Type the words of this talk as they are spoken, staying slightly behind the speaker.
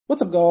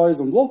What's up guys,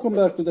 and welcome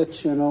back to the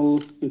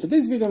channel. In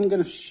today's video I'm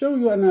going to show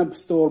you an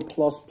AppStore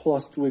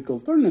plus tweak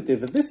alternative.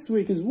 This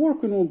tweak is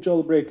working with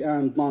Jailbreak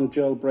and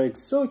non-Jailbreak,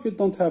 so if you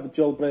don't have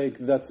Jailbreak,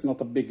 that's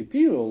not a big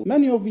deal.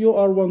 Many of you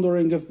are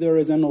wondering if there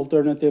is an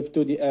alternative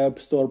to the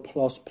AppStore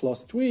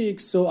plus tweak,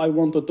 so I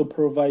wanted to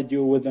provide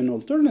you with an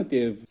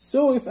alternative.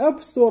 So if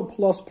AppStore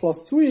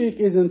plus tweak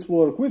isn't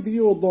work with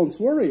you, don't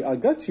worry, I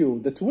got you.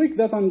 The tweak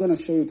that I'm going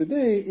to show you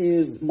today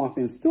is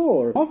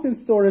MuffinStore.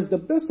 MuffinStore is the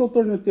best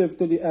alternative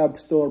to the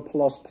AppStore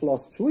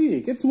plus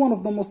tweak. It's one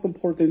of the most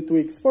important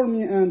tweaks for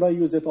me, and I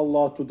use it a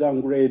lot to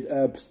downgrade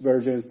apps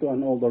versions to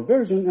an older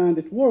version, and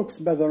it works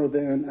better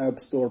than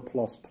AppStore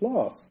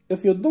plus.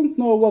 If you don't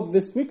know what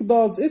this tweak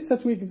does, it's a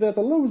tweak that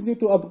allows you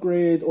to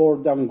upgrade or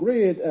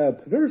downgrade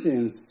app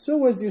versions.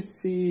 So as you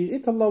see,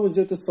 it allows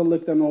you to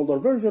select an older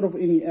version of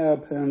any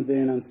app and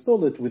then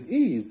install it with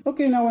ease.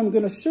 Okay, now I'm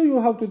gonna show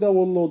you how to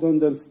download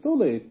and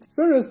install it.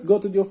 First, go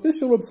to the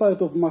official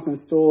website of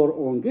MuffinStore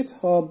on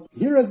GitHub.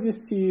 Here as you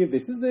see,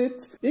 this is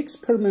it.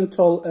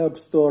 Experimental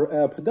AppStore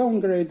app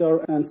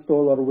downgrader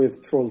installer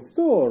with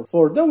TrollStore.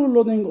 For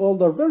downloading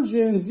older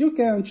versions, you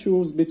can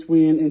choose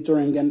between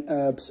entering an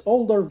app's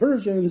older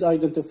versions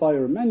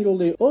identifier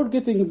manually or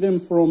getting them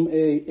from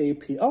a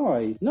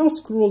API. Now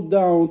scroll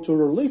down to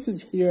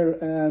releases here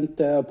and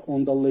tap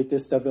on the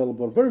latest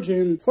available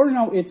version. For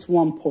now it's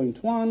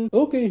 1.1.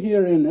 Okay,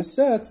 here in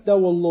assets,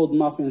 download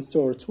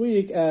MuffinStore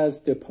tweak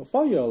as zip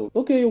file.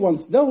 Okay,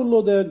 once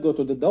downloaded, go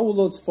to the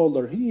downloads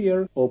folder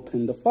here,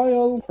 open the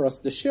file, press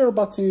the share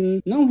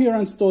button. Now here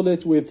install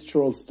it with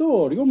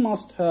TrollStore. You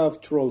must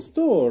have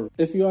TrollStore.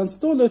 If you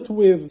install it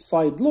with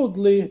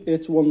Sideloadly,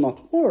 it will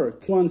not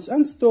work. Once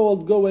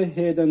installed, go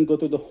ahead and go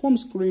to the home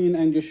screen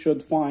and you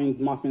should find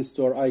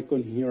MuffinStore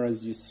icon here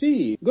as you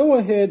see. Go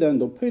ahead and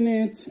open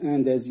it,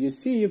 and as you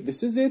see,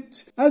 this is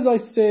it. As I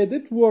said,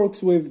 it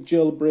works with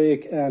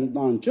Jailbreak and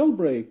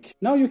non-Jailbreak.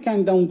 Now you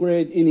can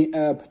downgrade any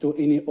app to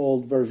any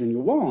old version you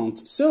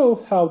want.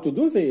 So how to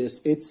do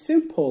this? It's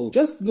simple.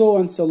 Just go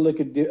and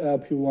select the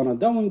app you want to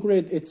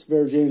downgrade its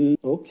version.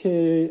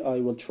 Okay, I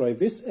will try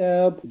this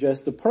app.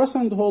 Just press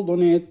and hold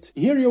on it.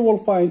 Here you will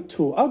find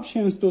two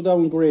options to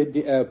downgrade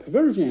the app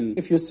version.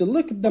 If you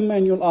select the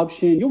manual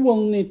option, you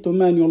will need to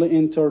manually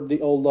enter the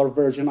older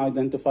version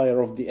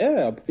identifier of the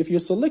app. If you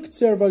select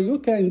server, you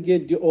can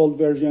get the old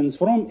versions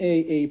from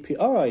a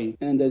API.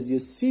 And as you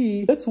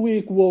see, that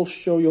tweak will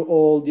show you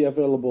all the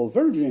available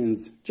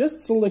versions.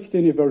 Just select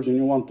any version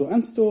you want to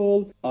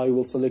install. I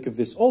will select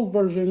this old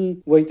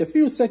version. Wait a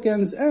few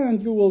seconds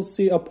and you will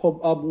see a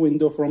pop-up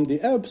window from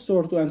the App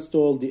Store to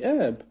install the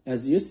app.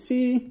 As you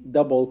see,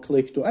 double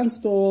click to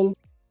install.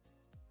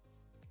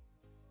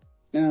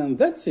 And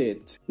that's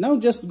it. Now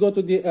just go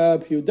to the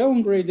app you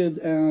downgraded,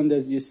 and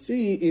as you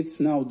see, it's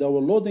now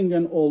downloading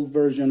an old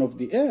version of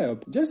the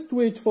app. Just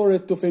wait for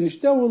it to finish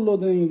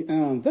downloading,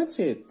 and that's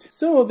it.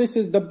 So this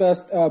is the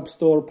best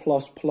AppStore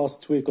plus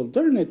tweak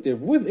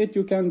alternative. With it,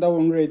 you can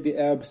downgrade the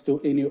apps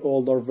to any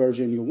older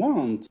version you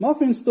want.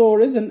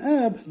 MuffinStore is an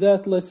app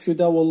that lets you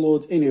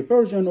download any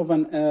version of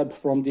an app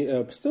from the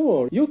App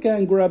Store. You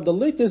can grab the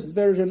latest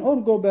version or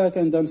go back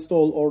and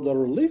install older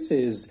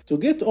releases. To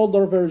get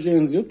older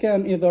versions, you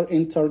can either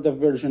enter the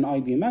version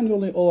ID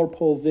manually or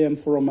pull them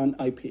from an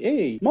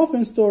IPA.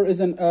 MuffinStore is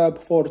an app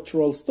for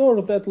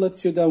TrollStore that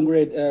lets you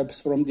downgrade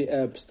apps from the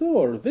App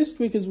Store. This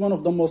tweak is one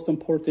of the most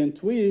important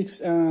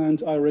tweaks,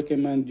 and I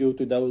recommend you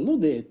to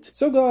download it.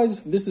 So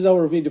guys, this is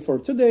our video for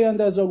today,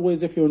 and as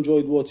always, if you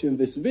enjoyed watching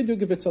this video,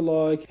 give it a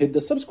like, hit the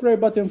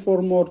subscribe button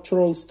for more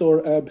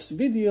TrollStore apps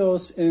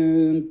videos,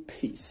 and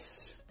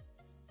peace.